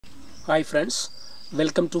Hi friends,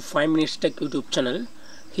 welcome to 5 Minutes Tech YouTube channel.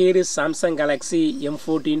 Here is Samsung Galaxy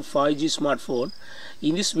M14 5G smartphone.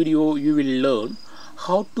 In this video you will learn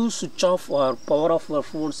how to switch off or power off your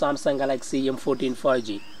phone Samsung Galaxy M14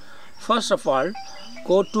 5G. First of all,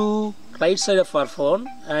 go to right side of our phone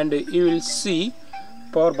and you will see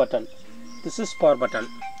power button. This is power button.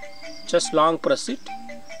 Just long press it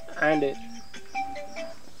and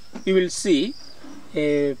you will see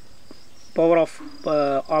a power off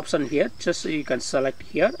option here. Just you can select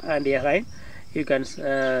here and again you can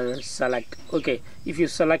select. Okay, if you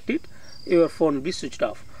select it, your phone will be switched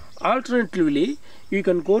off. Alternatively, you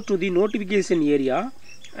can go to the notification area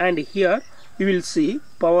and here you will see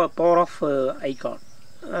power off icon,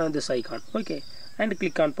 this icon. Okay, and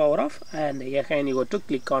click on power off and again you go to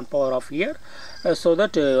click on power off here, so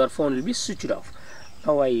that your phone will be switched off.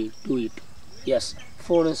 Now I do it. Yes,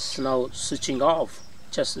 phone is now switching off.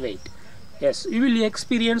 Just wait. Yes, you will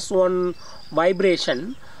experience one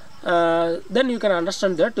vibration, then you can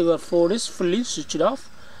understand that your phone is fully switched off.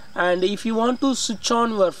 And if you want to switch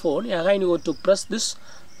on your phone, again you go to press this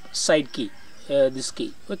side key, this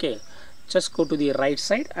key. Okay, just go to the right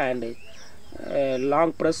side and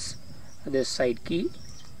long press this side key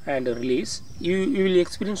and release. You will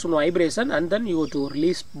experience one vibration and then you go to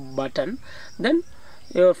release button, then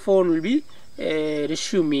your phone will be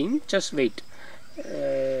resuming. Just wait.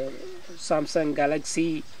 Samsung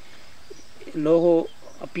Galaxy logo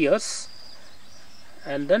appears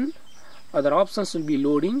and then other options will be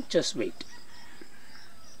loading. Just wait.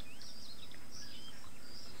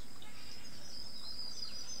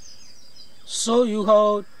 So you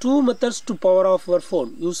have two methods to power off your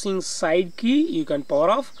phone. Using side key you can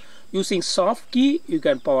power off, using soft key you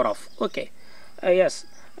can power off. Okay, yes,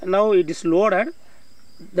 now it is loaded.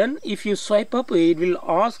 Then if you swipe up, it will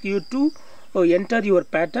ask you to enter your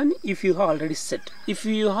pattern if you have already set. If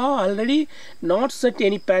you have already not set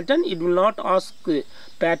any pattern, it will not ask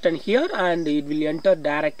pattern here and it will enter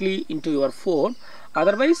directly into your phone.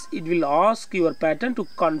 Otherwise it will ask your pattern to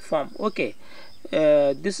confirm. Okay,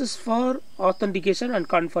 this is for authentication and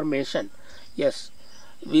confirmation. Yes,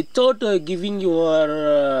 without giving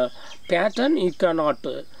your pattern you cannot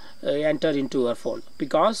enter into your phone,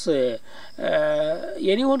 because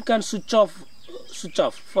anyone can switch off.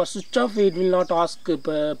 For switch off it will not ask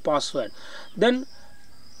password. Then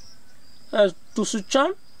to switch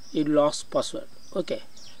on it will ask password. Okay,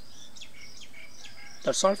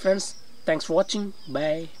 that's all friends. Thanks for watching.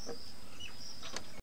 Bye.